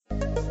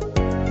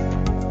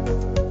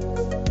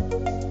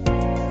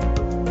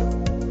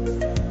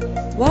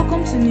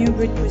Welcome to New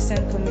Breed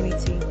Christian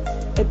Community,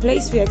 a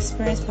place we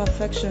experience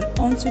perfection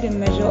unto the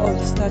measure of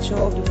the stature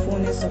of the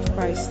fullness of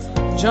Christ.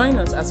 Join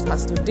us as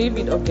Pastor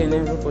David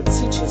Oghenerobor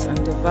teaches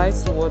and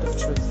divides the word of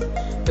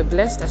truth. Be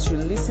blessed as you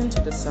listen to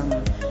the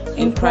sermon.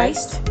 In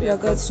Christ, we are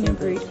God's new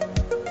breed.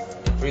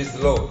 Praise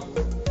the Lord.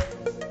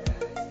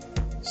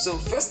 So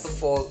first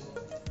of all,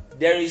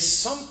 there is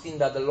something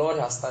that the Lord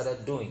has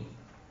started doing.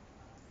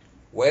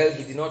 Well,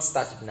 He did not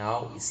start it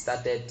now. He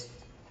started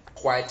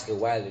quite a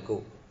while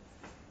ago.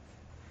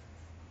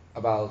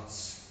 About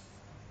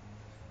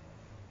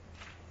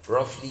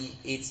roughly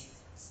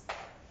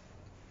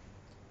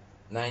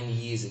 9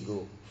 years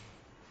ago.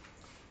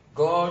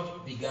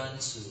 God began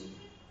to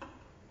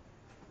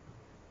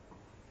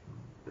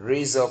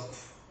raise up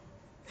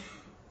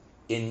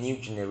a new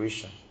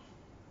generation.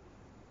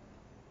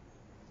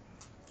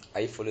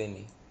 Are you following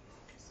me?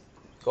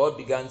 God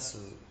began to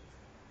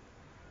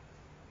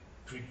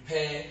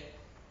prepare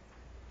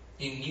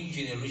a new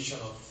generation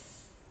of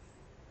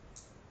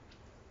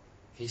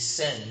His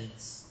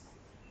saints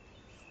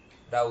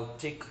that will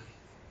take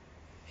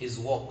His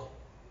work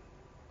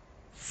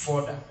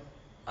further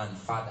and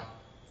farther.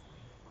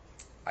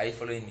 Are you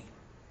following me?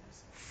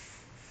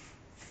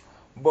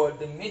 But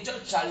the major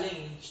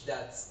challenge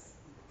that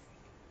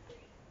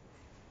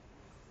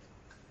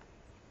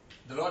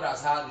the Lord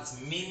has had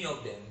with many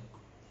of them,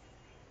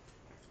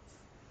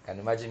 can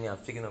you imagine me, I'm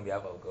speaking on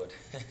behalf of God,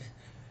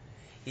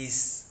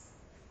 is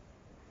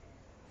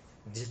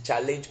the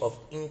challenge of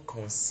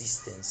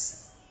inconsistency.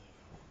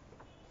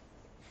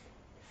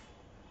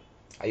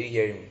 Are you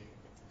hearing me?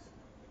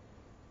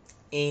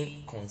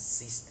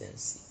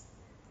 Inconsistency.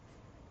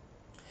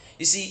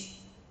 You see,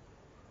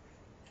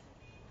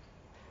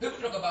 people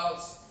talk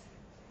about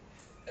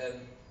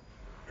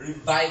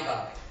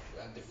revival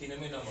and the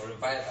phenomenon of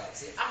revival.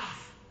 Say,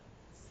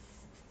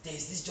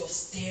 there's this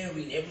just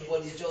stirring.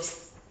 Everybody's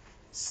just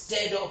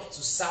stirred up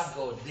to serve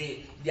God.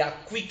 They are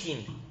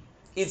quickened.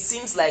 It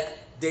seems like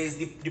there is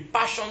the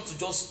passion to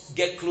just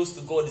get close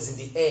to God is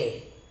in the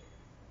air.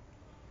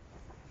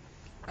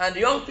 And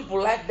young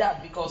people like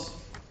that because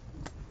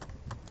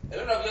a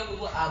lot of young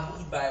people are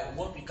moved by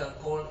what we can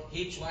call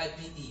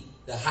HYPE,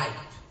 the hype.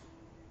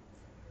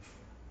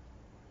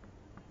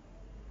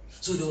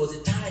 So there was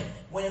a time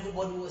when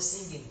everybody was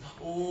singing,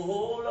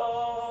 "Oh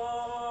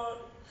Lord,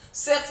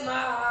 set my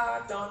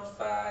heart on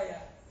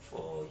fire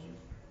for you."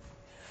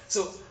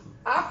 So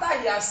after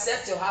He has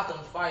set your heart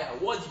on fire,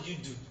 what did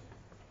you do?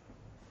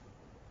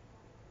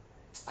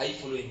 Are you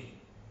following me?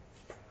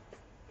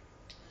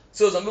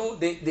 So some people,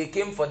 they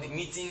came for the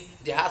meeting,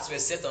 their hearts were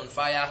set on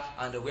fire,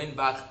 and they went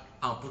back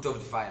and put off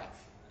the fire.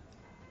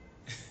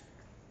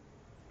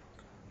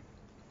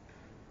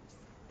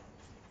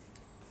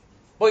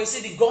 But you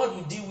see, the God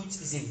we deal with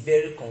is a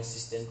very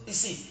consistent. You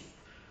see,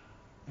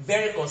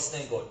 very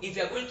consistent God. If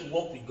you are going to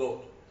walk with God,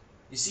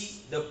 you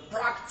see, the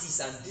practice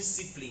and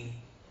discipline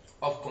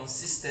of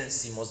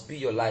consistency must be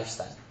your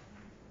lifestyle.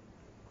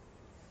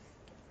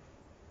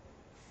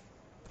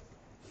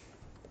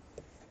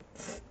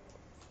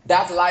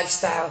 That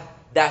lifestyle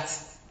that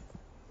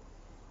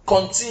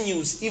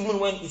continues even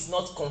when it's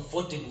not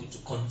comfortable to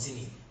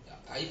continue.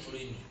 Are you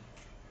following me?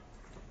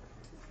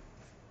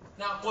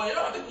 Now, for a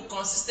lot of people,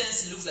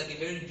 consistency looks like a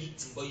very big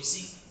thing, but you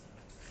see,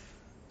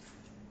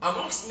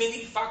 amongst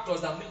many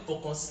factors that make for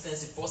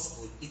consistency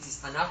possible, it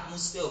is an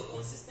atmosphere of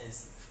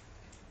consistency.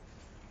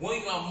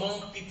 When you are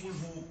among people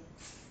who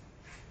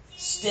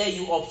stir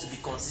you up to be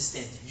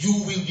consistent, you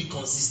will be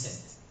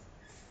consistent.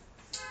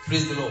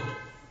 Praise the Lord.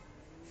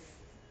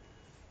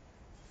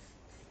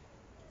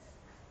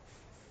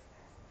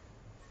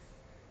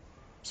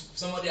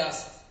 Somebody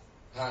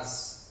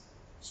has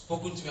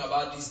spoken to me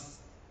about this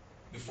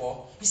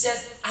before. He said,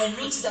 I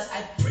noticed that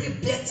I pray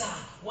better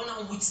when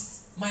I'm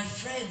with my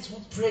friends who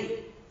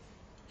pray.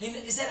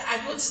 He said,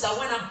 I noticed that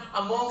when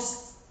I'm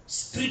amongst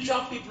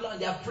spiritual people and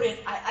they are praying,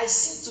 I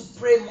seem to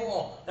pray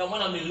more than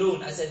when I'm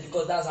alone. I said,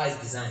 because that's how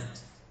it's designed.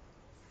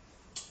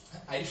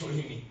 Are you following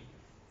me?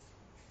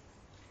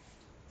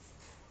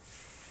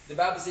 The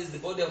Bible says the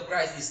body of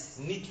Christ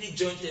is neatly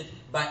jointed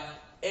by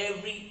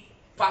every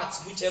part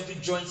which every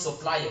joint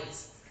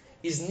supplieth,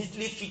 is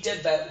neatly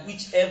fitted by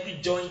which every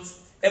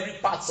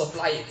part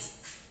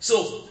supplieth.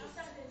 So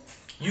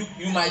you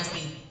might be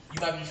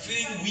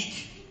feeling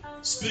weak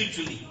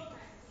spiritually,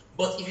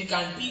 but if you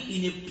can be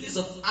in a place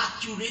of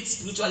accurate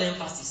spiritual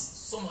emphasis,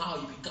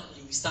 somehow you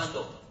will stand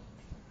up.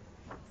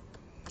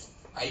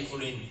 Are you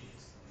following me?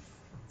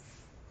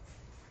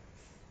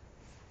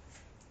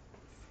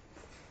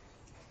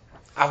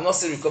 I've not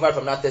still recovered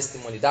from that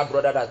testimony. That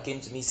brother that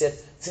came to me said,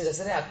 since I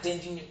started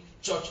attending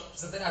church,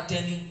 started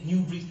attending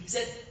New Breed, he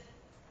said,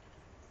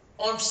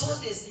 on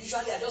Sundays,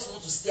 usually I just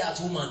want to stay at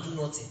home and do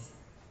nothing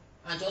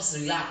and just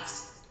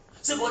relax.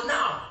 So, but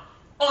now,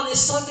 on a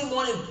Sunday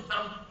morning,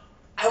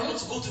 I want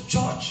to go to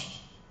church.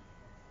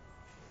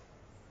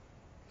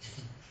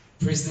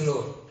 Praise the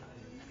Lord.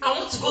 I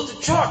want to go to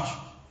church.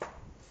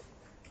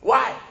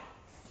 Why?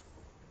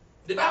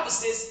 The Bible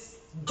says,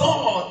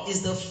 God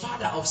is the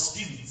Father of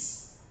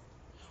spirits.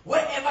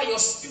 Wherever your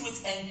spirit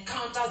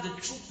encounters the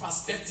true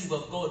perspective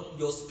of God,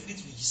 your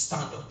spirit will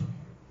stand up.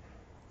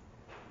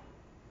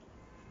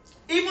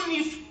 Even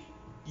if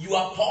you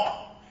are poor,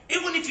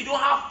 even if you don't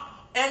have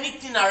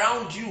anything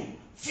around you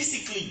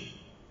physically,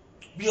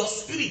 your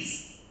spirit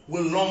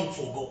will long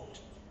for God.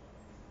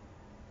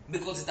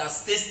 Because it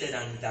has tasted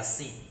and it has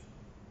seen.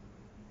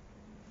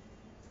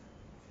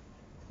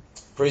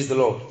 Praise the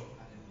Lord.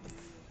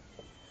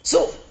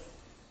 So,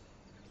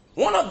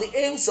 one of the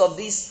aims of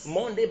this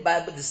Monday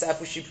Bible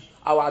discipleship,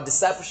 our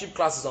discipleship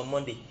classes on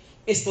Monday,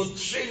 is to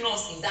train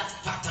us in that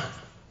pattern.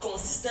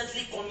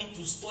 Consistently coming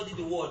to study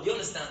the word. You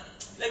understand?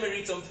 Let me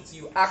read something to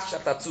you. Acts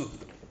chapter 2.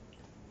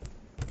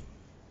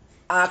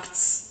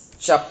 Acts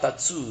chapter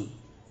 2.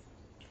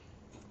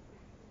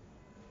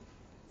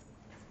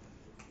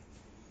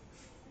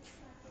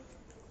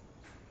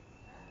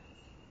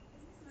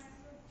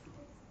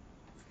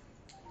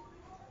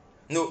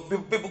 No,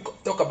 people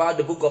talk about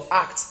the book of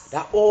Acts.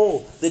 That,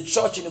 the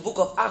church in the book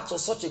of Acts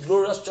was such a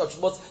glorious church.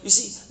 But you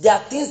see, there are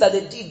things that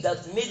they did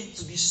that made it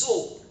to be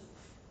so.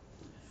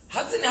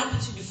 Hasn't it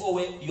happened to you before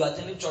where you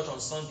attended church on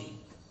Sunday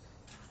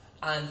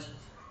and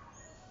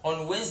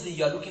on Wednesday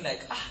you are looking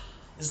like,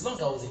 it's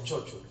long I was in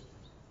church.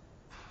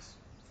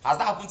 Has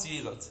that happened to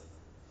you a lot?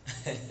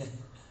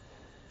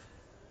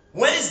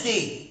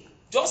 Wednesday,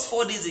 just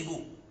 4 days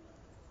ago.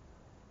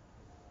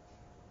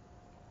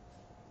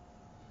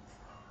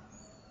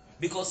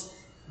 Because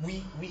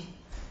we've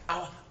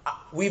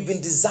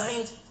been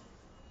designed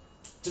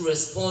to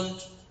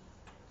respond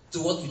to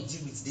what we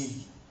deal with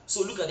daily.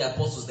 So look at the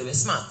apostles, they were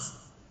smart.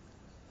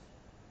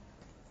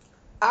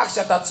 Acts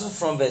chapter 2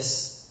 from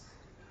verse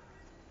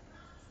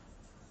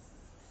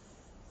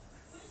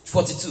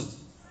 42.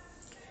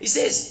 It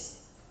says,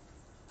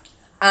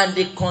 and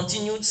they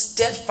continued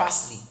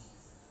steadfastly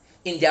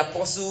in the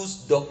apostles'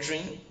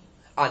 doctrine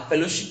and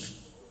fellowship,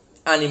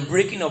 and in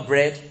breaking of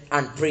bread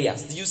and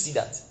prayers. Do you see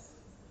that?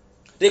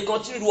 They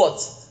continued what?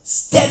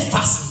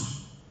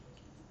 Steadfastly.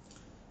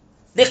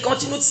 They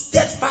continued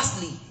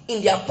steadfastly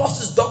in the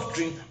apostles'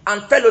 doctrine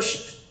and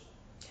fellowship,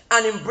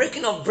 and in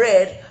breaking of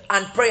bread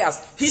and prayers.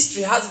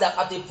 History has it that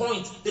at a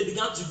point they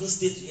began to even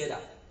stay together.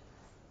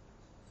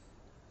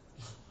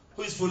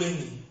 Who is following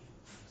me?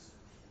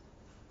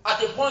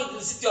 At a point in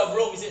the city of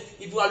Rome, he said,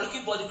 if you are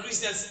looking for the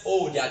Christians,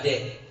 they are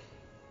there.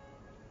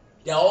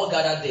 They are all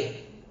gathered there.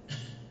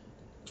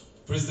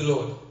 Praise the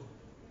Lord.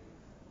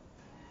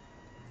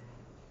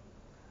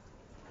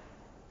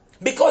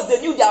 Because they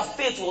knew their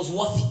faith was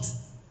worth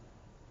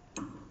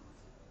it.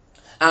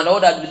 And all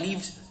that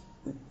believed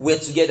were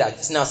together.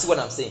 Now see what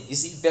I'm saying. You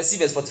see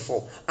verse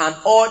 44. And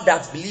all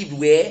that believed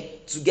were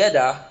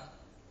together,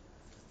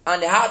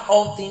 and they had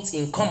all things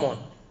in common.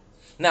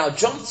 Now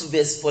jump to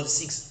verse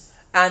 46.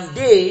 And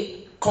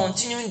they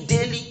continuing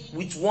daily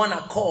with one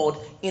accord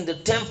in the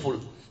temple,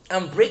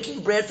 and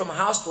breaking bread from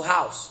house to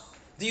house.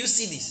 Do you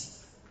see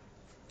this?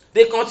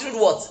 They continued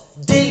what?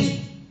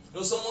 Daily.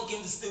 Someone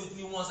came to stay with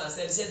me once and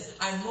said,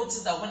 I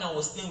noticed that when I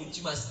was staying with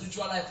you, my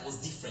spiritual life was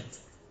different.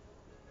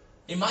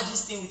 Imagine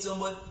staying with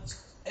somebody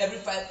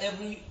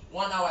every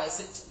 1 hour. I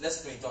said,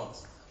 let's pray in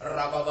tongues.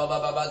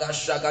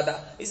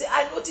 He said,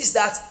 I noticed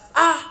that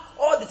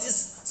all the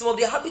things, some of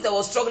the habits I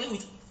was struggling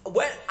with,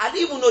 well, I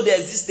didn't even know they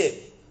existed.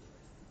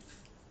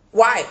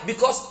 Why?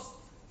 Because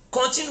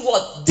continue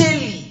what?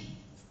 Daily.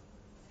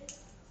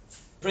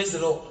 Praise the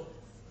Lord.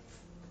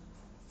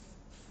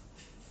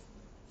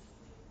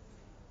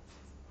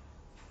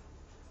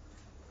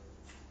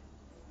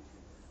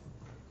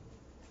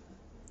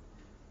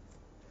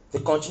 They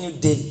continue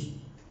daily.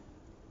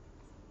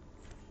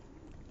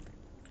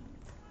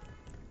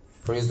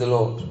 Praise the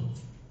Lord.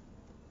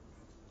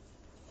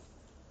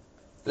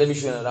 Let me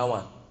show you another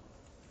one.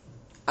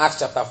 Acts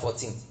chapter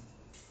 14,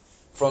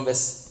 from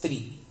verse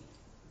 3.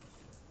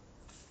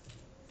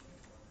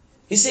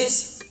 It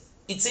says,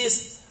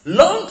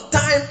 long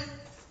time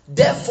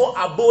therefore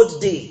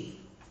abode they.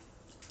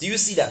 Do you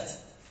see that?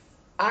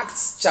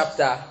 Acts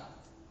chapter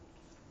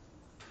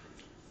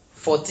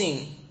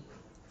 14,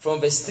 from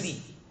verse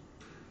 3.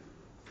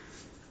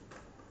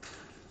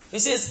 It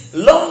says,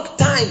 long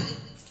time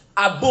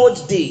abode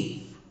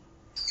they,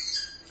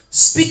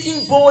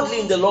 speaking boldly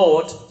in the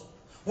Lord,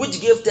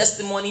 which gave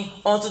testimony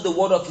unto the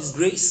word of his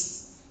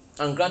grace,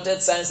 and granted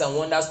signs and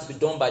wonders to be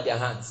done by their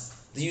hands.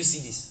 Do you see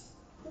this?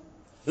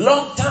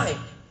 Long time.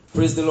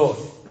 Praise the Lord.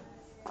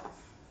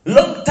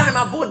 Long time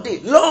abode they.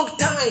 Long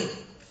time.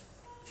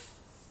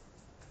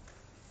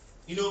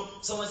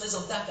 Someone said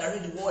sometimes I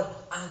read the word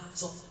and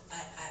so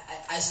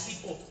I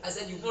sleep off. I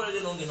said, you've not read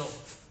it long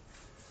enough.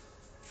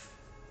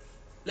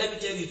 Let me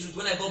tell you the truth.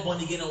 When I got born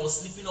again, I was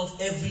sleeping off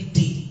every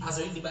day. As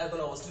I read the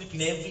Bible, I was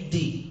sleeping every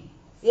day.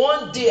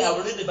 One day I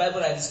was reading the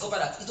Bible, I discovered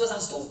that it was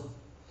as though,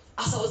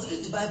 as I was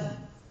reading the Bible,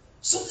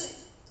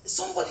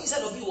 somebody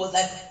inside of me was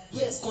like,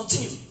 yes,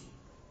 continue.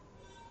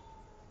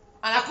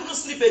 And I couldn't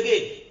sleep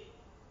again.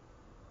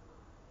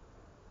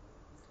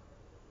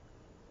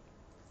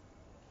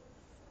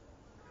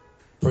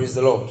 Praise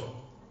the Lord.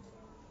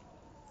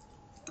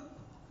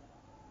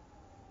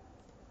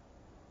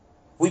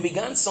 We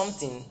began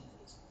something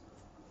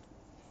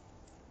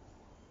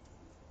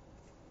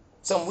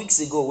some weeks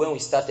ago when we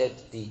started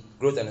the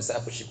growth and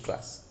discipleship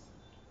class.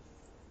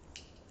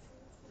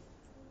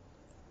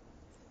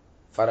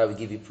 Father, we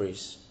give you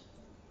praise.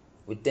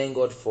 We thank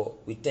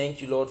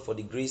you, Lord, for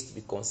the grace to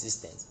be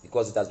consistent,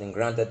 because it has been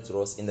granted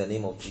to us in the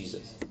name of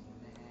Jesus.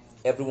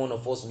 Every one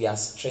of us, we are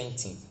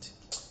strengthened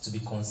to be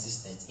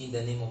consistent in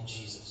the name of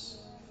Jesus.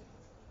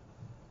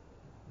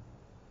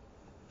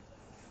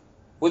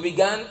 We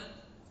began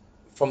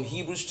from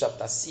Hebrews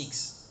chapter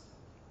 6.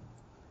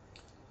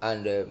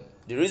 And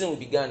the reason we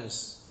began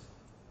is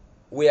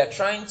we are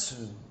trying to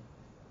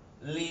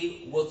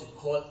lay what we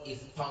call a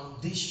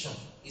foundation,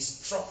 a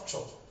structure.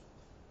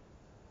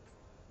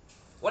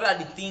 What are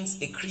the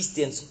things a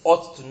Christian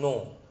ought to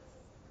know?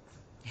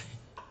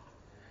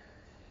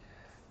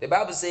 The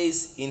Bible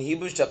says in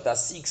Hebrews chapter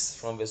 6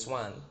 from verse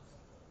 1,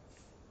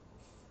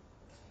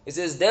 it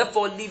says,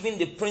 therefore, leaving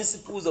the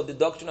principles of the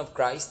doctrine of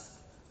Christ,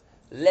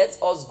 let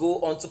us go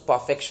on to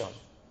perfection,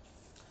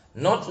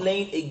 not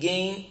laying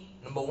again,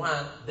 number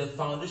one, the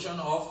foundation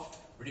of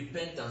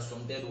repentance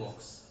from dead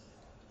works.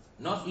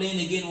 Not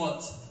laying again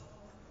what?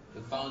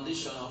 The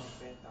foundation of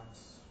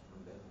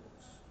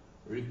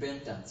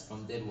repentance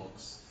from dead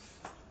works.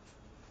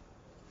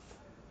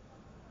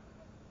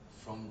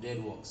 From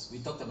dead works. We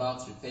talked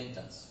about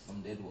repentance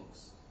from dead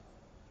works.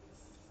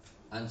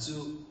 And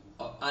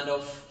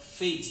of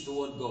faith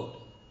toward God.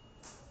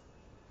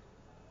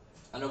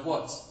 And of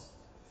what?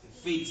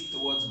 Faith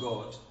towards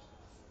God.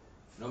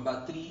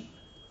 Number 3,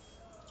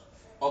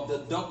 of the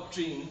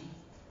doctrine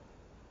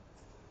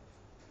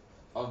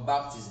of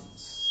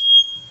baptisms.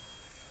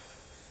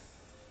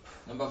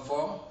 Number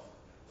 4,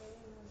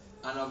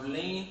 and of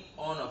laying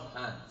on of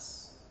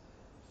hands.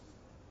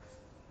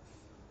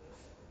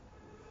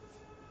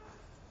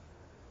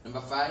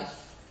 Number 5,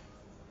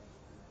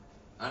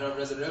 and of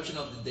resurrection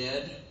of the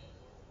dead.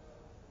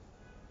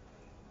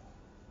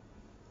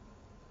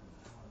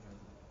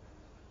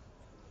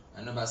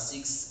 And number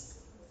 6,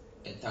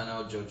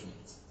 eternal judgment.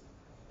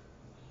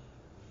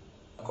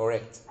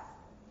 Correct.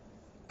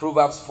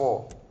 Proverbs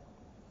 4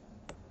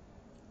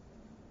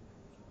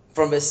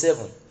 from verse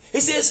 7.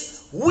 He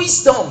says,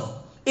 wisdom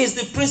is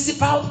the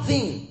principal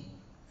thing.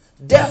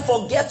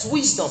 Therefore get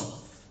wisdom.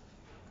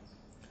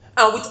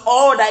 And with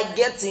all thy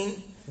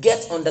getting,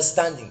 get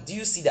understanding. Do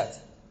you see that?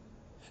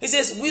 He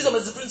says, wisdom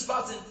is the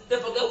principal thing.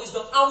 Therefore get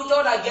wisdom. And with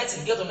all thy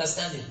getting, get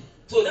understanding.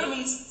 So that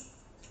means,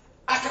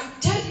 I can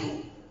tell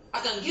you, I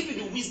can give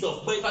you the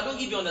wisdom, but if I don't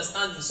give you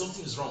understanding,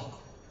 something is wrong.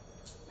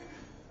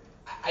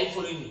 Are you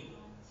following me?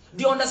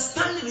 The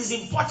understanding is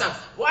important.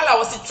 While I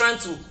was still trying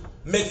to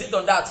meditate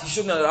on that, he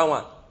showed me another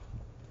one.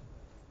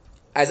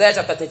 Isaiah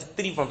chapter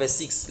 33 from verse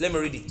 6. Let me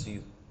read it to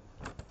you.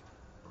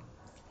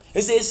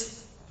 It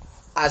says,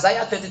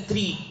 Isaiah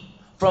 33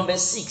 from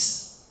verse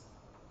 6.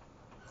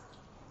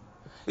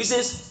 It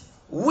says,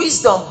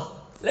 wisdom,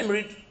 let me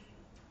read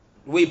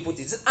the way he put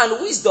it. It says, and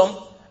wisdom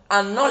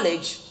and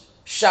knowledge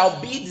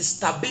shall be the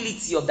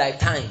stability of thy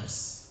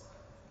times,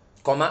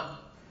 comma,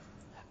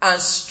 and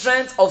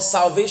strength of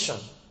salvation.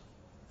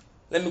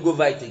 Let me go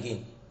over it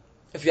again.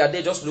 If you are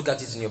there, just look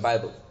at it in your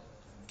Bible.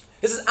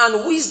 It says,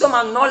 and wisdom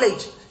and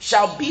knowledge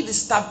shall be the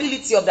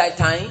stability of thy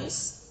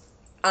times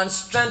and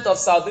strength of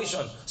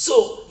salvation.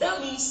 So that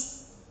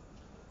means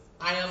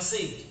I am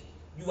saved.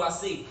 You are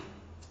saved.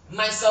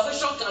 My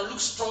salvation can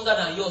look stronger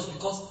than yours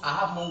because I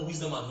have more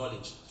wisdom and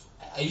knowledge.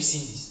 Are you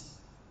seeing this?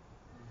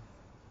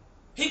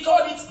 He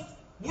called it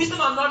wisdom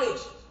and knowledge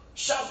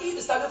shall be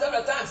the stability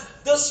of the times,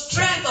 the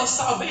strength of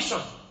salvation.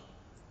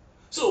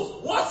 So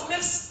what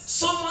makes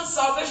someone's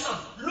salvation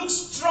look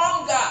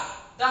stronger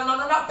than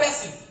another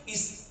person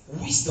is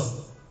wisdom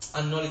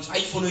and knowledge. Are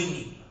you following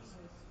me?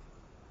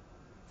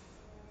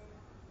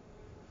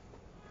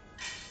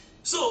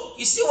 So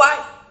you see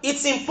why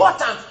it's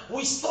important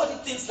we study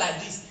things like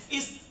this.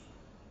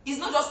 It's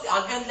not just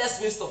an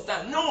endless waste of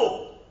time.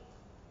 No.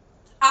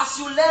 As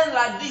you learn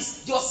like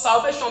this, your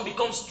salvation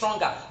becomes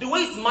stronger. The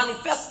way it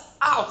manifests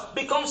out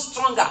becomes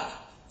stronger.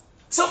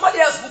 Somebody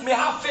else may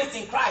have faith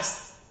in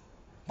Christ,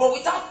 but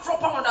without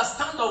proper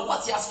understanding of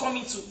what he has come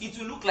into, it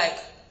will look like,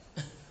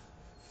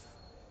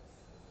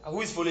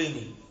 who is following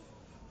me?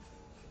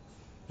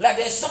 Like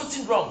there's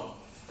something wrong.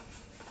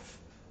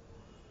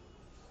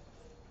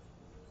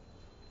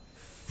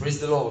 Praise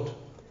the Lord.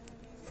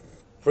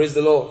 Praise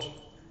the Lord.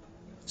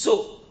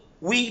 So,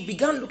 we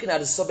began looking at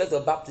the subject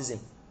of baptism.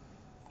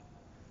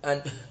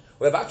 And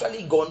we've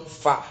actually gone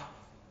far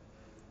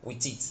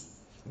with it.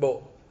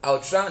 But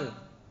I'll try and...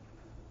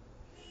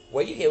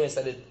 Were you here when we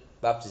started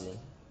baptism?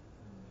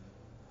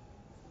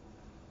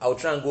 I'll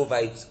try and go over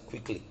it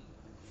quickly.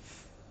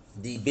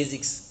 The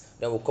basics,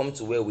 then we'll come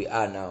to where we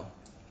are now.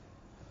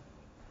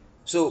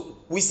 So,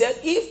 we said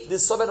if the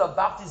subject of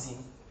baptism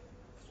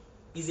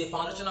is a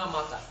foundational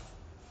matter,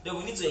 then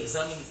we need to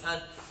examine it.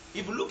 And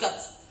if you look at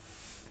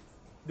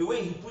the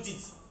way he put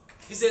it,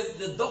 he says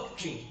the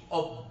doctrine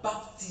of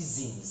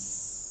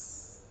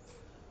baptisms.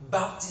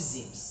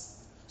 Baptisms.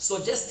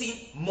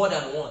 Suggesting more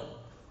than one.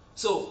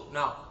 So,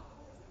 now,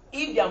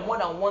 if there are more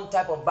than one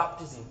type of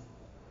baptism,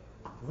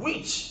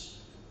 which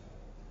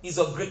is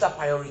of greater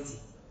priority?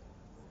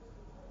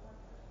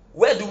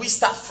 where do we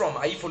start from?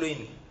 Are you following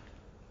me?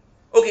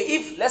 Okay,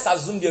 if let's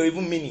assume there are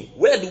even many,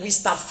 where do we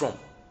start from?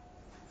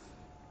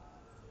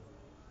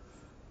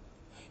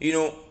 You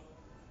know,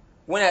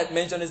 when I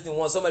mentioned this thing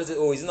once, somebody said,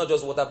 "Oh, it's not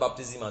just water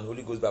baptism and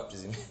Holy Ghost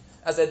baptism."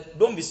 I said,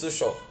 "Don't be so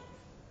sure,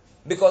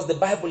 because the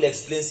Bible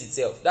explains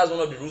itself." That's one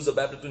of the rules of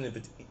Bible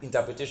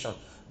interpretation.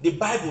 The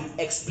Bible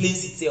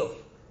explains itself.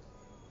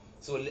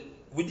 So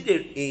we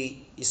did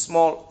a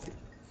small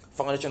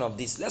foundation of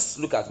this. Let's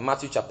look at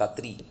Matthew chapter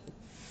 3,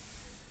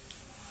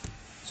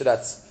 so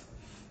that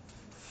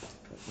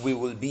we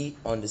will be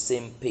on the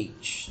same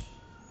page.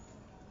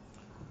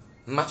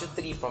 Matthew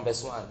 3 from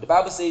verse 1. The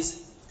Bible says,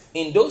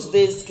 "In those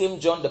days came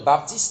John the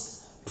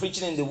Baptist,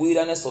 preaching in the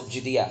wilderness of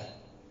Judea."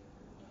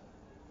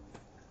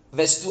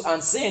 Verse 2,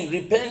 "And saying,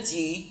 Repent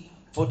ye,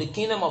 for the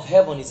kingdom of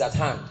heaven is at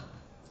hand.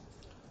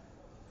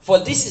 For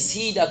this is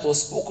he that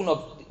was spoken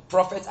of the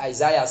prophet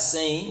Isaiah,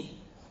 saying,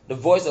 The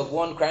voice of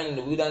one crying in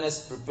the wilderness,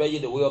 Prepare ye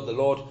the way of the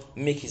Lord,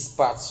 make his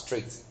path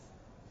straight."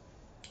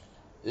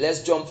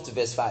 Let's jump to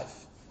verse 5.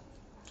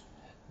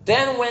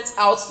 "Then went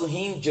out to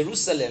him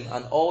Jerusalem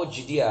and all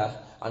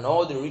Judea and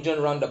all the region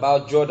round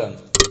about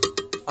Jordan,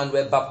 and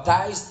were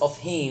baptized of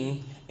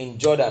him in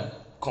Jordan,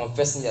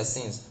 confessing their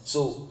sins."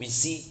 So we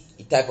see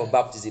a type of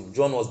baptism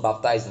John was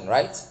baptizing,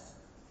 right?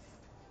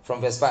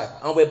 From verse 5.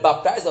 "And were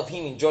baptized of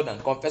him in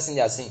Jordan, confessing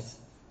their sins."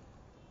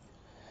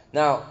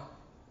 Now,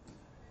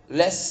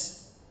 let's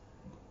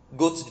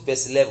go to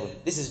verse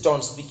 11. This is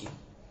John speaking.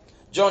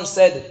 John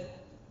said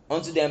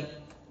unto them,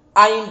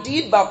 "I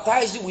indeed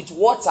baptize you with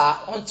water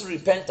unto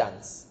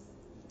repentance."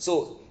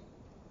 So,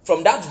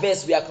 from that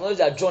verse, we acknowledge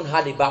that John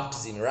had a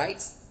baptism,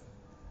 right?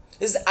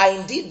 He says, "I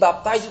indeed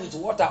baptize you with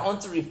water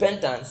unto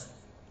repentance,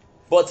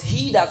 but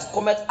he that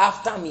cometh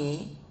after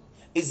me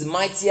is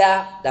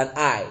mightier than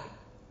I,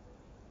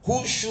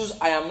 whose shoes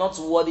I am not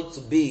worthy to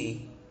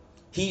bear.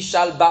 He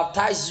shall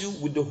baptize you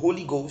with the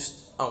Holy Ghost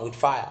and with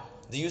fire."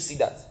 Do you see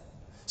that?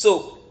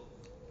 So,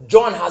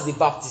 John has a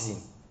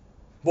baptism,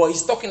 but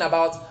he's talking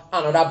about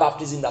another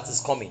baptism that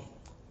is coming.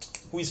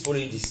 Who is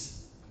following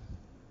this?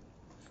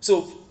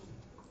 So,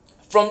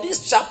 from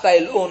this chapter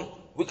alone,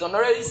 we can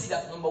already see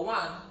that, number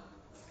one,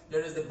 there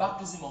is the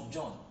baptism of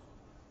John.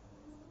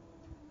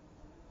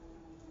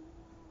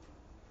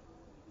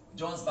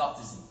 John's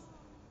baptism.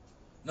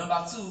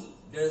 Number two,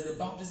 there is the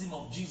baptism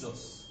of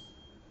Jesus.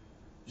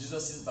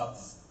 Jesus'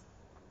 baptism.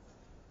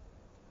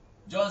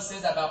 John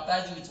says, "I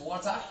baptize you with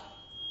water,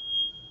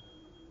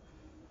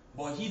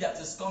 but he that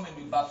is coming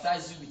will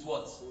baptize you with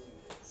what?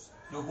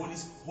 The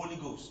Holy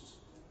Ghost."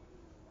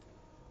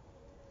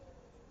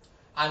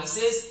 And he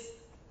says,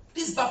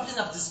 "This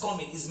baptism that is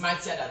coming is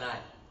mightier than I."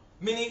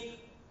 Meaning,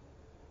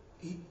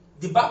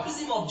 the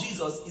baptism of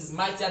Jesus is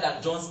mightier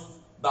than John's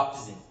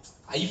baptism.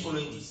 Are you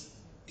following this?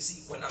 You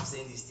see, when I'm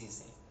saying these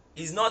things,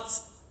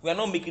 we are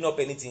not making up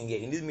anything here.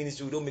 In this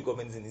ministry, we don't make up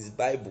anything. It's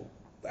Bible.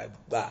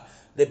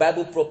 The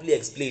Bible properly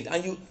explained.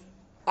 And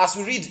as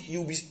we read,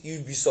 you'll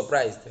be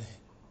surprised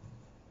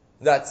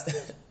that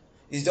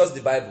it's just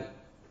the Bible.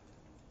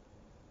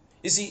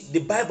 You see, the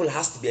Bible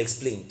has to be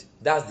explained.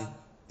 That's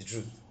the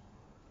truth.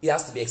 It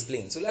has to be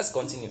explained. So let's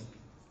continue.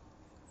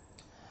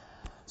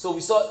 So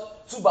we saw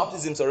two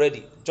baptisms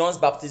already. John's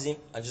baptism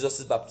and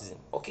Jesus' baptism.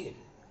 Okay.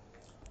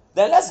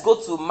 Then let's go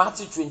to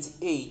Matthew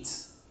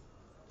 28.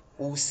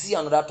 We'll see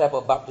another type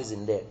of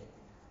baptism there.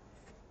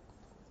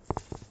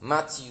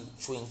 Matthew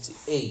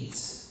 28.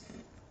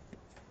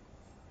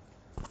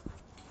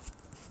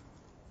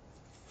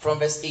 From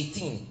verse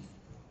 18.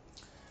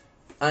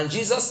 "And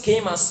Jesus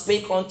came and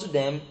spake unto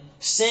them,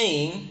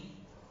 saying,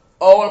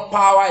 All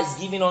power is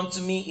given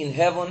unto me in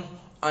heaven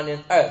and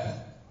in earth.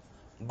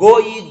 Go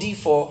ye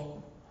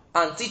therefore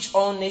and teach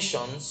all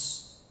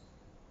nations,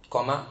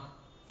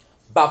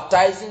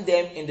 baptizing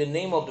them in the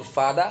name of the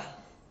Father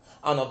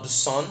and of the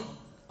Son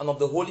and of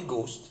the Holy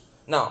Ghost."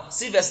 Now,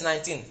 see verse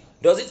 19.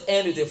 Does it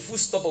end with a full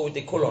stop or with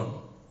a colon?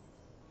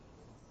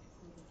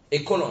 A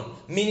colon.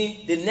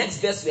 Meaning the next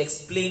verse will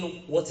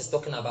explain what he's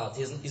talking about.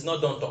 He's not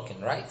done talking,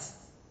 right?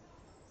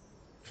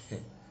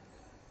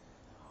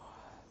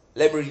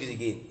 Let me read it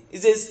again.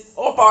 It says,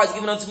 "All power is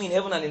given unto me in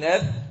heaven and in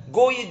earth.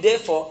 Go ye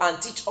therefore and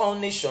teach all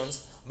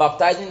nations,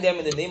 baptizing them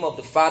in the name of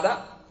the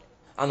Father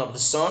and of the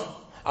Son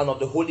and of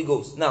the Holy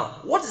Ghost." Now,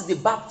 what is the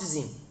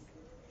baptism?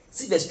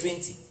 See verse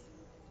 20.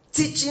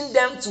 "Teaching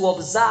them to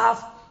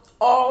observe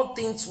all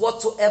things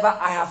whatsoever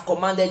I have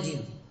commanded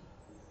you.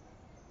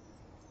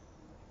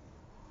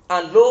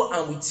 And lo,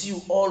 I'm with you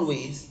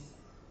always,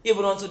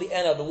 even unto the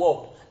end of the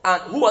world."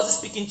 And who was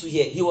he speaking to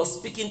here? He was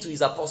speaking to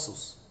his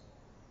apostles.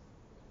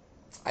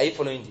 Are you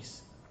following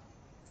this?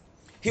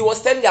 He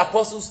was telling the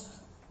apostles,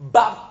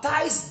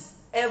 baptize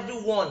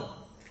everyone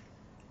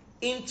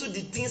into the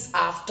things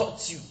I have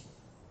taught you.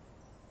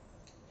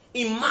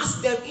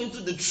 Immerse them into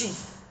the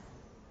truth.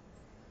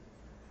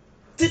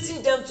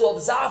 Teaching them to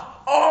observe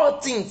all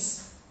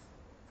things.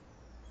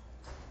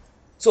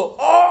 So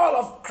all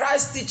of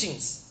Christ's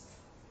teachings,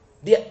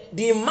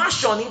 the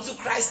immersion into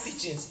Christ's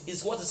teachings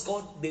is what is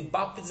called the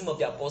baptism of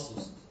the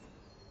apostles.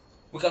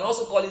 We can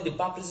also call it the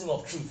baptism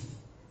of truth.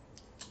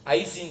 Are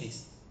you seeing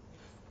this?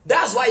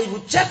 That's why if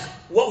you check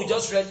what we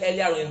just read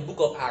earlier in the book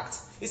of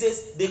Acts, it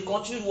says they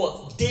continued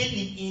what?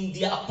 Daily in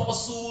the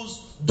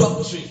apostles'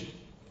 doctrine.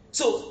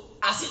 So,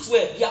 as it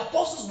were, the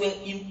apostles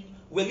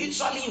were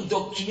literally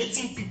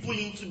indoctrinating people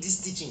into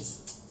these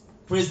teachings.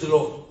 Praise the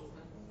Lord.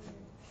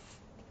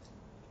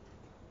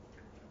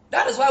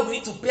 That is why we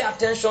need to pay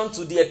attention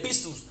to the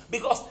epistles,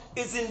 because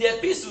it's in the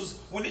epistles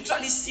we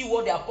literally see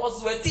what the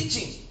apostles were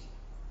teaching.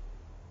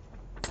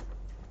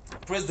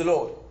 Praise the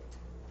Lord.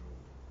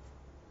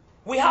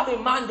 We have a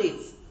mandate.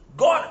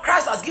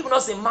 Christ has given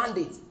us a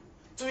mandate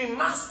to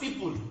immerse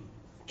people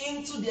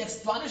into the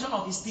explanation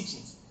of his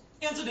teachings,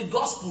 into the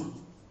gospel.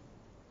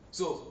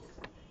 So,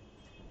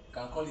 you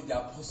can call it the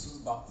apostles'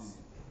 baptism,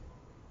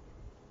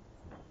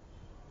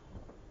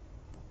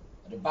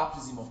 the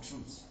baptism of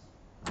truth.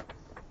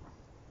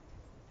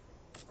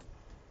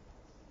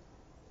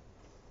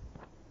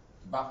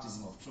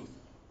 Baptism of truth.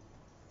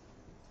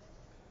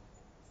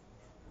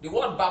 The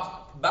word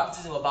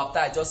baptism or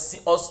baptize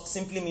just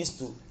simply means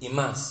to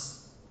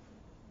immerse.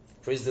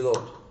 Praise the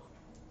Lord.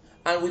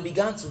 And we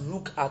began to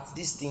look at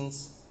these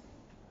things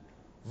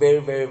very,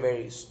 very,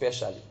 very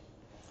specially.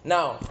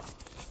 Now,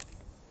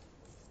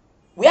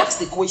 we asked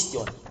the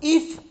question,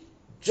 if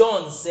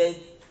John said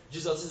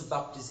Jesus'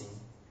 baptism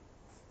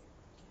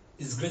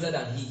is greater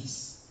than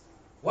his,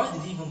 why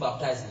did he even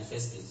baptize in the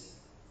first place?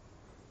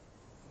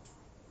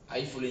 Are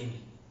you following me?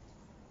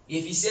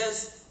 If he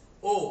says,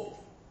 oh,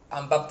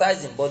 I'm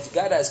baptizing, but the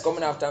guy that is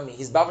coming after me,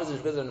 his baptism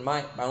is greater than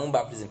my own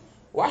baptism,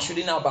 why should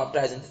he now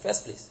baptize in the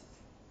first place?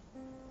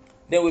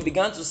 Then we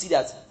began to see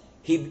that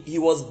he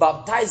was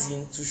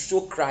baptizing to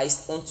show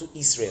Christ unto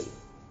Israel.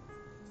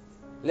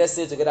 Let's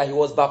say together, he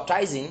was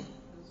baptizing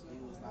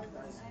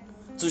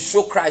to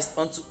show Christ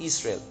unto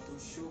Israel.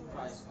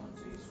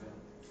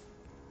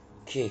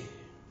 Okay.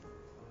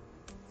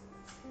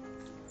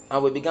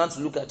 And we began to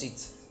look at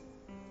it.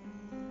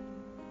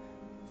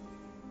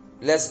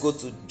 Let's go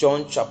to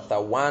John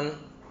chapter 1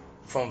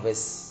 from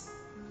verse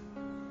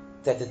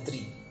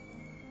 33.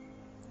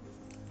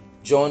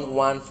 John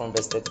 1 from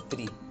verse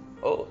 33.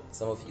 Oh,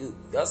 some of you,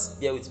 just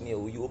bear with me.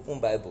 Oh, you open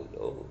Bible.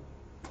 Oh.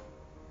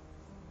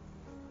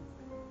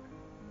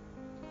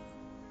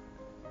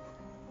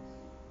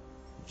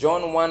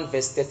 John 1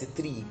 verse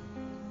 33.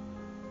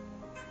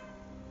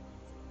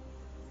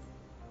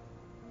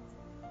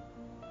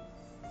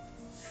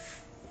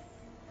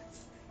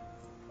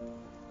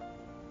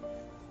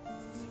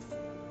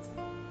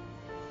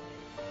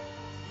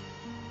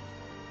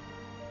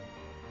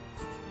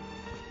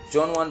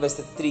 John 1 verse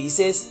 33, he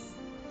says,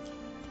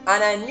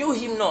 and I knew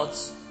him not.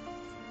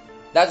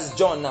 That is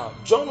John now.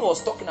 John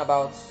was talking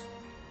about,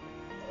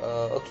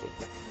 okay,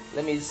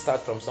 let me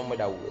start from somewhere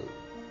that will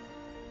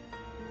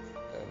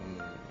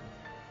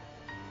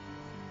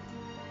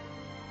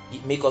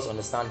make us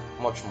understand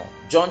much more.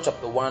 John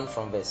chapter 1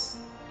 from verse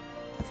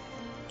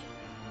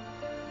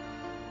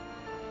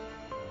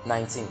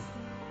 19.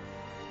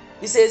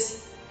 He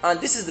says,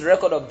 and this is the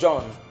record of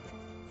John,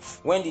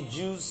 when the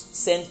Jews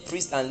sent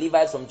priests and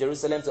Levites from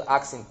Jerusalem to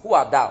ask him, who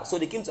art thou? So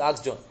they came to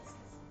ask John,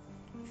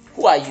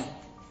 who are you?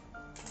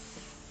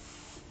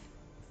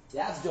 They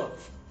asked John,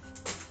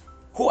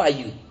 who are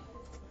you?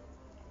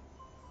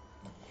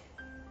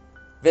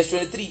 Verse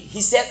 23,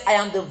 he said, I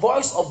am the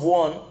voice of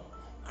one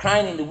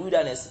crying in the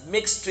wilderness,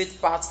 make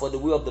straight paths for the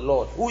way of the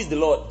Lord. Who is the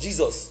Lord?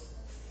 Jesus.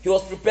 He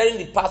was preparing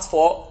the path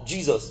for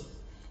Jesus.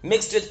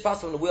 Make straight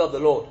paths from the way of the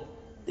Lord.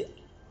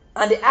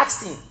 And they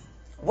asked him,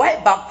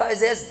 why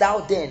baptizest thou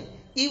then,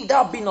 if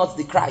thou be not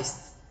the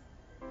Christ?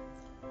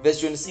 Verse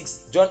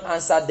 26, John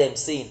answered them,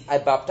 saying, I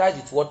baptize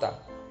with water,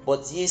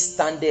 but ye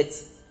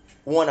standeth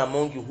one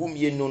among you whom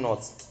ye know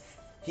not.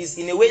 He's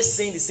in a way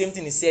saying the same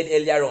thing he said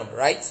earlier on,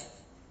 right?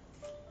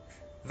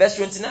 Verse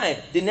 29,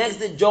 the next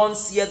day John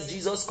seeth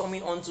Jesus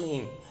coming unto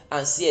him,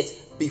 and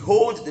saith,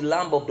 behold the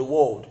Lamb of the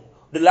world,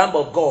 the Lamb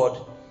of God,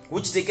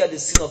 which taketh the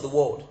sin of the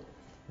world.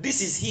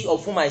 This is he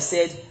of whom I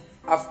said,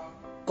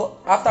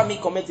 after me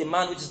cometh a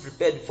man which is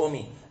prepared before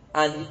me,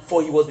 and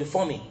for he was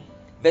before me.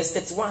 Verse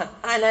 31,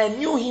 and I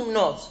knew him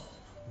not,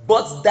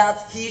 but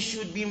that he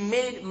should be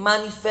made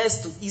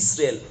manifest to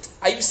Israel.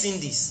 Are you seeing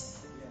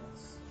this?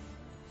 Yes.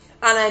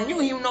 And I knew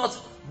him not,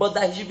 but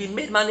that he should be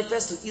made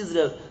manifest to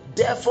Israel.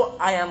 Therefore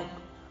am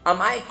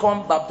I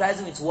come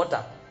baptizing with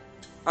water.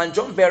 And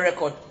John bare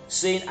record,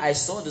 saying, I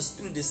saw the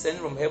Spirit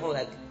descending from heaven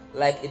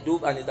like a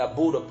dove, and it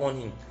abode upon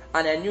him.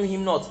 And I knew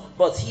him not,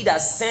 but he that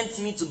sent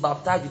me to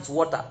baptize with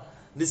water.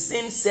 The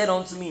same said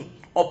unto me,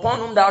 upon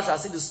whom thou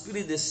shalt see the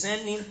Spirit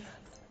descending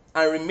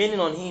and remaining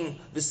on him,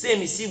 the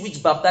same is he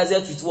which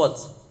baptizeth with what?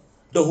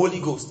 The Holy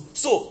Ghost.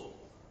 So,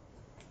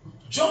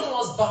 John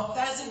was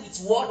baptizing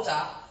with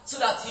water so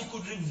that he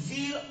could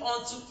reveal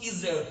unto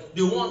Israel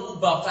the one who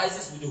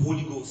baptizes with the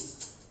Holy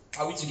Ghost.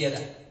 Are we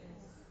together?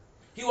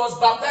 He was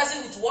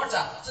baptizing with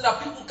water so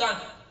that people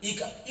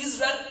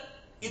Israel,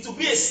 it will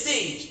be a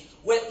stage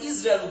where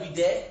Israel will be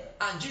there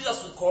and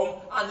Jesus will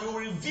come and he will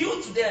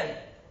reveal to them.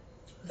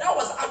 That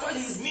was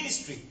actually his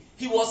ministry.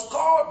 He was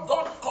called,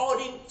 God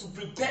called him to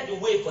prepare the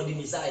way for the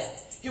Messiah.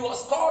 He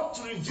was called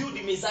to reveal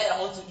the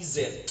Messiah unto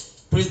Israel.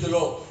 Praise the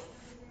Lord.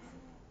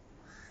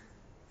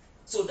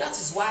 So that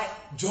is why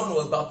John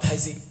was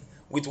baptizing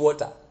with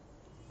water.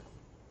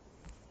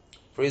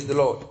 Praise the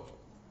Lord.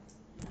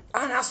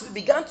 And as we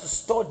began to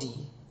study,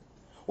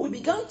 we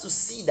began to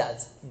see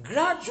that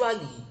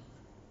gradually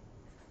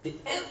the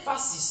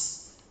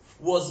emphasis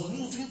was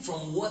moving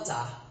from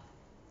water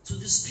to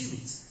the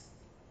Spirit.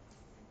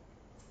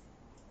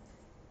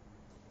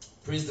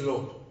 Praise the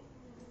Lord.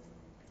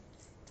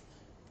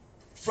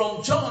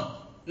 From John,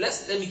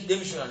 let me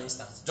show you an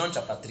instance. John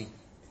chapter 3.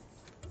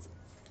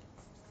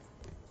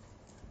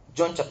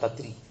 John chapter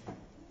 3.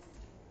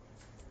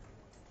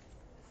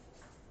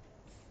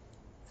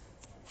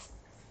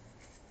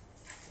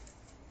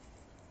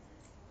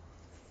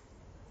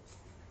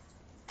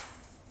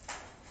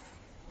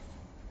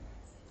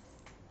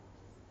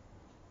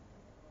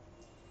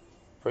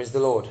 Praise the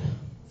Lord.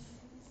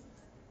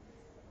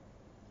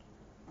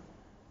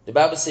 The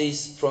Bible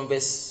says from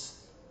verse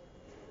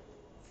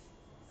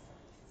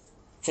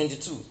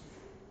 22.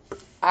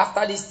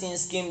 After these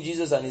things came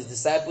Jesus and his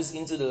disciples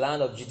into the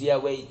land of Judea,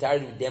 where he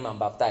tarried with them and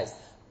baptized.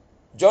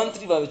 John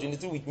 3 verse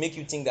 22 would make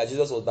you think that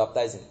Jesus was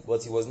baptizing,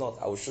 but he was not.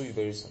 I will show you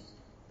very soon.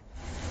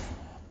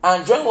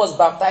 And John was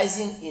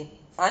baptizing in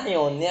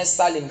Aenon near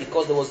Salim,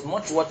 because there was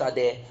much water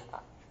there,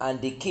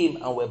 and they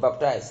came and were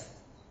baptized.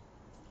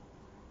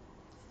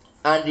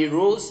 And there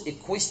rose a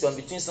question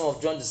between some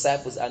of John's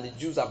disciples and the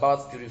Jews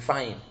about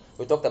purifying.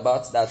 We talked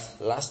about that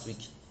last week.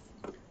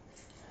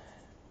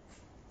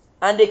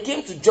 And they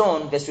came to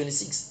John, verse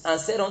 26, and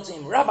said unto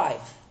him, Rabbi,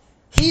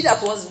 he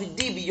that was with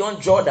thee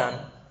beyond Jordan,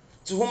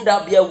 to whom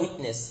thou bear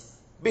witness,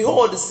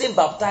 behold, the same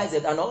baptized,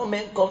 and all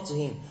men come to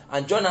him.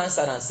 And John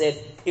answered and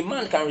said, a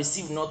man can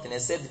receive nothing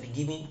except be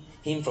given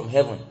him from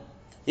heaven.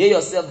 Ye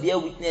yourself bear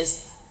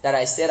witness that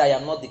I said I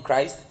am not the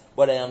Christ,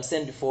 but I am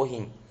sent before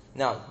him.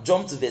 Now,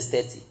 jump to verse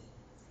 30.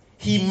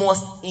 He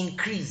must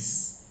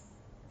increase,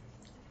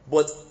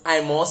 but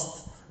I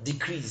must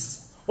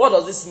decrease. What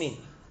does this mean?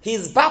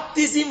 His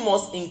baptism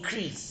must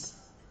increase,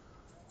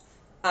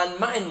 and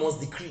mine must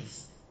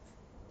decrease.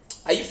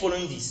 Are you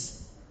following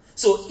this?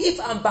 So if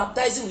I'm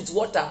baptizing with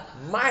water,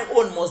 my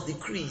own must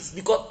decrease,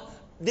 because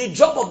the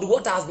job of the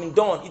water has been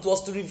done. It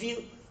was to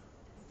reveal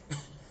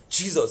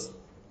Jesus.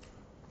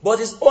 But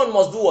his own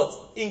must do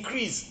what?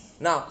 Increase.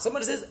 Now,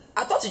 somebody says,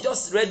 I thought you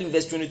just read in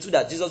verse 22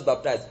 that Jesus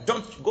baptized.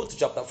 Go to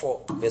chapter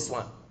 4, verse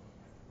 1.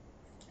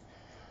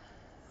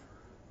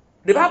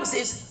 The Bible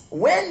says,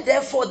 when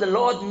therefore the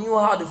Lord knew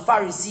how the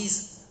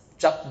Pharisees,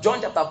 John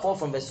chapter 4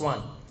 from verse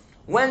 1.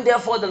 When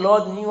therefore the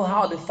Lord knew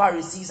how the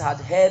Pharisees had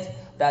heard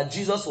that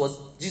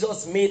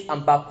Jesus made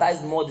and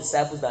baptized more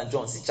disciples than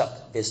John. See chapter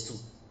verse 2.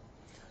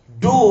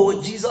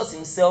 Though Jesus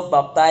himself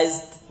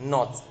baptized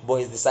not,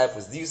 but his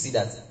disciples. Do you see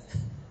that?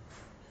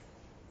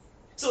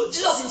 So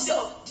Jesus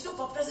himself did not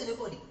baptize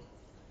anybody.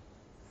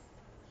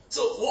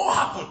 So what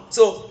happened?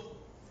 So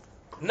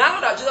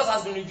now that Jesus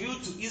has been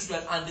revealed to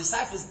Israel and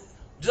disciples,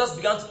 Jesus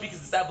began to pick his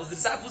disciples. The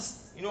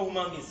disciples,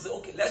 human beings, say,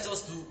 okay, let's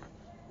just do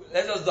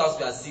as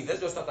we are seeing.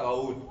 Let's just start our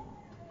own.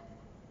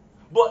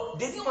 But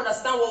they didn't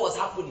understand what was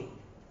happening.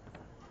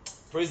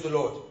 Praise the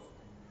Lord.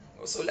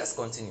 So let's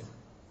continue.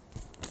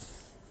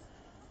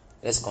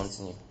 Let's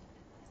continue.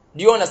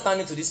 Do you understand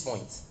me to this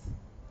point?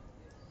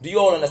 Do you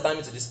all understand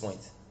me to this point?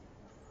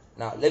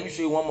 Now, let me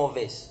show you one more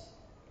verse.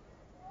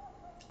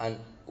 And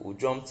we'll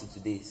jump to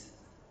today's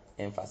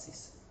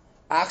emphasis.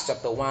 Acts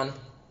chapter 1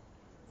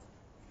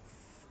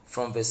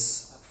 from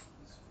verse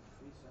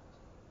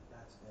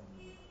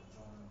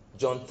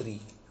John 3.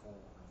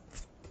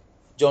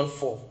 John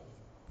 4.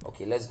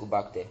 Okay, let's go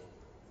back there.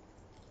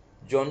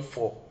 John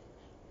 4.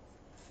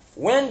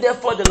 When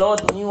therefore the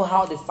Lord knew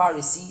how the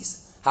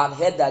Pharisees had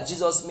heard that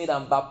Jesus made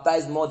and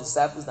baptized more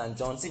disciples than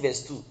John. See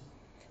verse 2.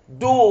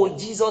 Though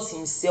Jesus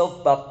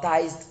himself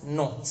baptized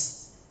not.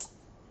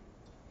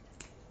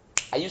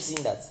 Are you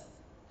seeing that?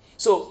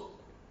 So,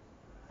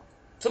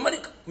 somebody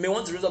may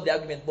want to raise up the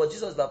argument, but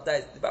Jesus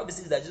baptized. The Bible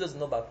says that Jesus is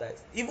not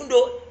baptized. Even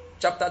though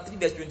chapter 3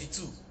 verse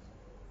 22.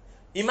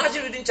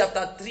 Imagine reading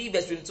chapter 3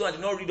 verse 22 and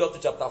did not read up to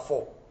chapter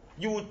 4.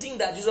 You would think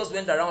that Jesus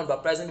went around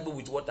baptizing people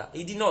with water.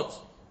 He did not.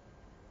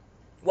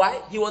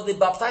 Why? He was the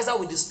baptizer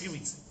with the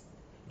Spirit.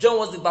 John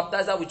was the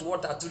baptizer with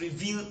water to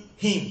reveal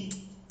him.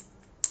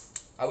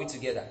 Are we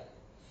together?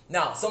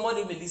 Now,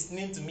 somebody may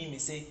listening to me may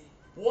say,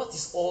 what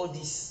is all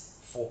this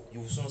for? You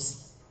will soon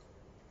see.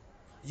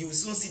 You will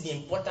soon see the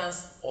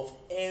importance of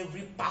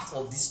every part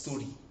of this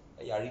story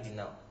that you are reading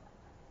now.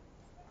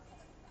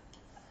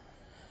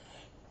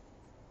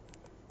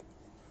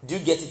 Do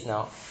you get it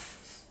now?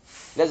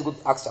 Let's go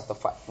to Acts chapter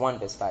 1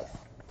 verse 5.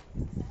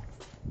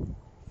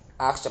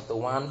 Acts chapter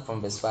 1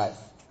 from verse 5.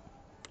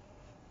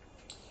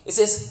 It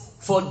says,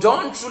 for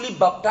John truly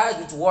baptized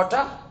with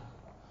water,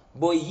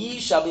 but ye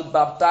shall be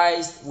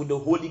baptized with the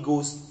Holy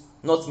Ghost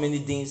not many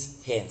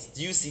days hence.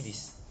 Do you see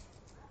this?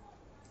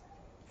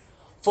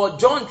 For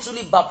John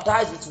truly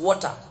baptized with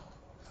water,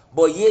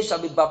 but ye shall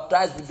be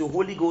baptized with the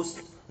Holy Ghost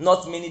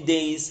not many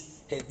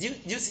days hence. Do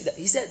you see that?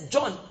 He said,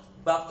 John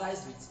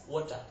baptized with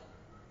water.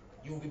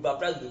 You will be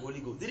baptized with the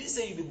Holy Ghost. Did he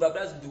say you will be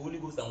baptized with the Holy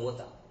Ghost and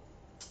water?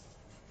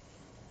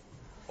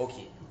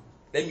 Okay,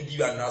 let me give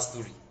you another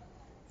story.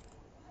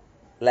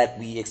 Like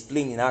we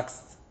explained in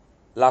Acts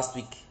last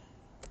week.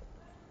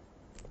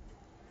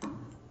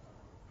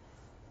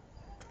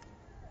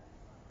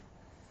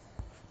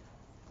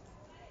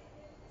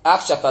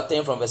 Acts chapter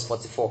 10 from verse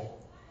 44.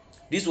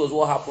 This was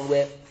what happened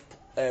where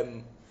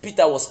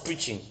Peter was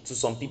preaching to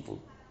some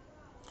people.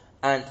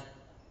 And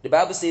the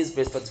Bible says,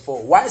 verse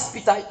 44,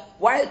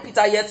 while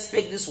Peter yet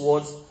spake these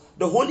words,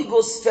 the Holy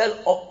Ghost fell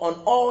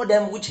on all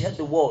them which heard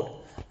the word.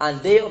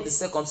 And they of the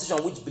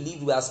circumcision which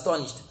believed were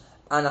astonished.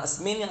 And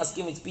as many as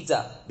came with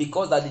Peter,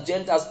 because that the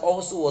Gentiles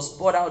also was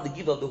poured out the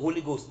gift of the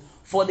Holy Ghost.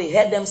 For they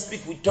heard them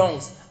speak with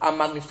tongues and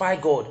magnify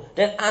God.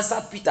 Then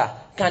answered Peter,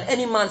 can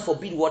any man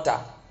forbid water?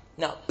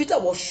 Now, Peter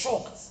was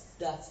shocked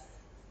that,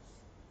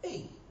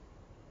 hey,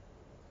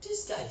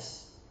 these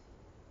guys,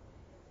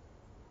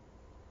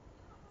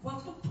 why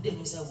not put them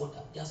inside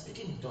water? They are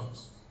speaking in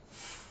tongues.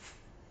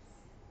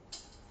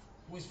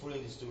 Who is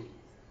following the story?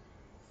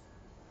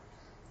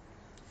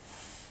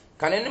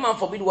 Can any man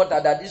forbid water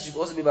that this should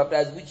also be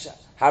baptized, which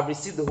have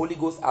received the Holy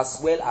Ghost as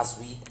well as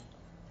we?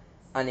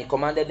 And he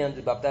commanded them to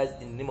be baptized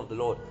in the name of the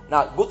Lord.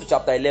 Now, go to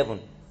chapter 11.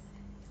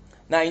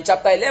 Now, in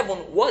chapter 11,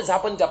 what is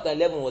happening in chapter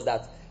 11 was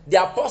that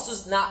the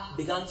apostles now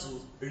began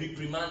to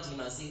reprimand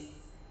him and say,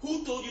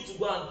 who told you to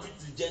go and preach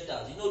to the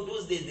Gentiles? You know,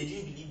 those days they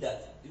didn't believe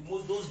that.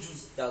 Those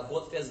Jews that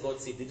God first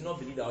got saved, they did not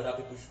believe that other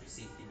people should be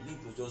saved. They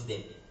believed it was just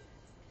them.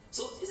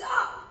 So he said,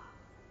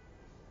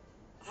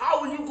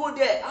 how will you go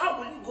there? How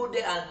will you go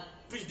there and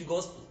preach the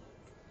gospel?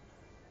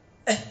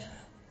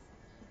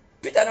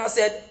 Peter now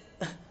said,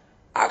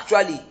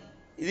 actually,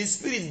 the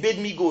Spirit bade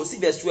me go. See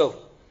verse 12. It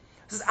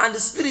says, and the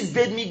Spirit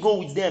bade me go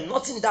with them,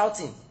 nothing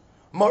doubting.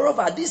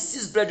 Moreover, these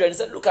 6 brethren, he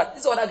said, look at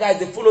these other guys,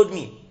 they followed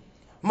me.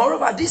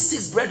 Moreover, these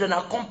 6 brethren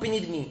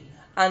accompanied me,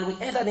 and we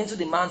entered into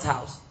the man's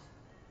house.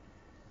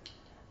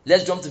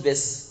 Let's jump to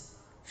verse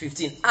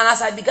 15. And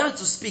as I began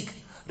to speak,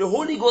 the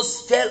Holy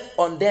Ghost fell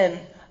on them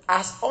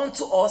as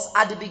unto us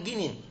at the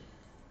beginning.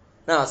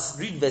 Now,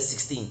 read verse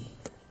 16.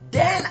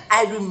 Then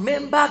I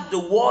remembered the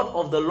word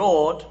of the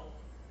Lord,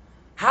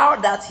 how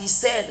that he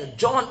said,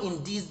 John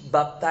indeed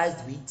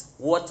baptized with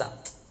water.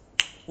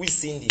 We've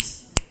seen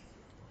this.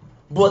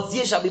 But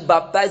ye shall be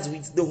baptized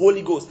with the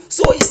Holy Ghost.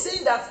 So he's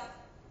saying that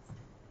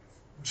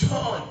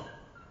John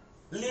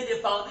laid a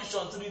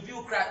foundation to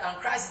reveal Christ, and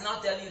Christ is now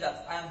telling you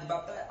that I am the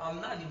baptized,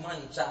 I'm not the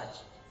man in charge.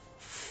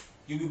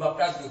 You'll be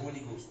baptized with the Holy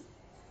Ghost.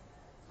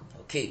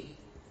 Okay.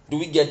 Do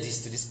we get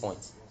this to this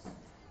point?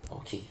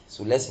 Okay,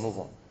 so let's move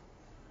on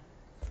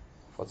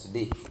for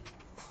today.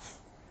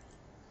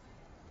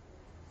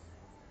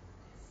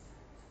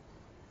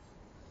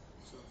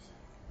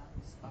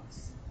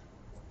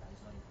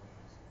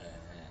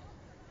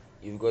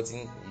 You've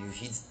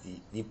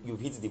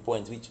hit the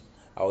point which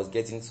I was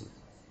getting to,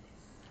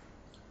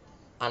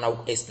 and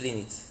I'll explain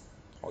it.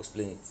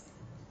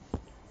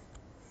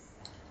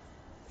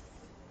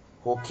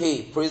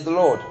 Okay, praise the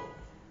Lord.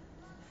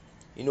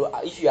 You know,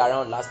 if you are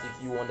around last week,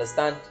 you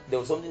understand there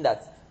was something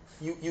that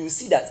you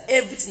see that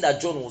everything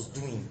that John was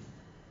doing,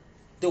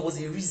 there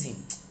was a reason.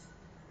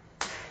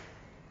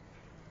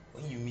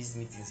 When you miss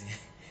meetings,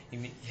 you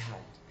make it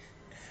hard.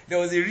 There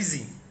was a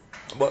reason.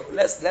 But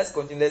let's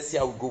continue. Let's see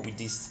how we go with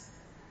this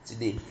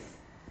today.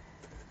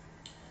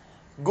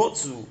 Go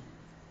to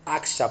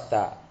Acts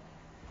chapter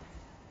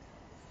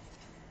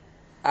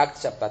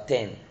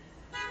 10.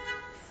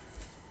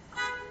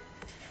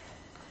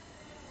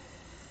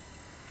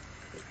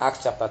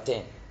 Acts chapter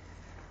 10.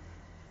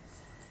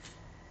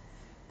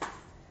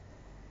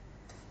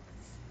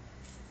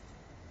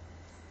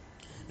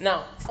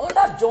 Now,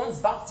 under John's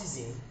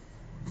baptism,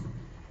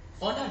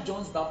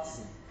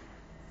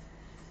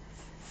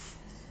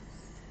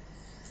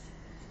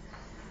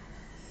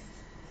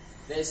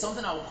 there is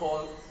something I will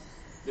call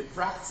the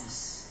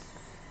practice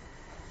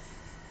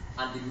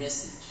and the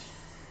message.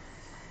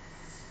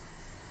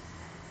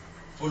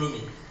 Follow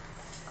me.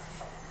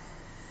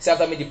 Say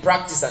after me, the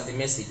practice and the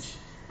message.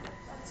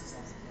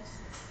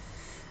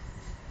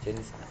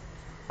 Jennifer,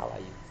 how are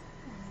you?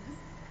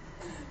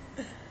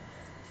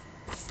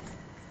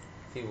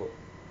 Favor,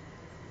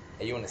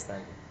 are you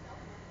understanding?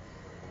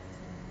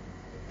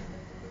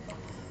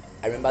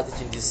 I remember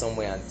teaching this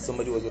somewhere and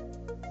somebody was.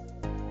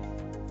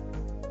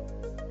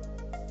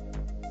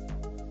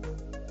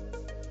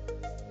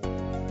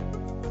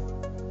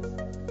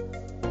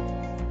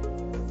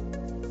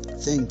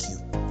 Thank you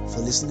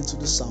for listening to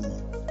the sermon.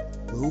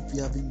 We hope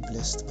you have been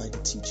blessed by the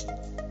teaching.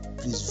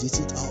 Please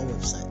visit our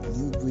website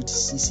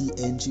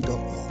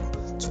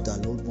newbridgeccng.org to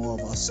download more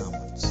of our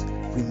sermons.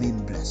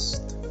 Remain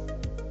blessed.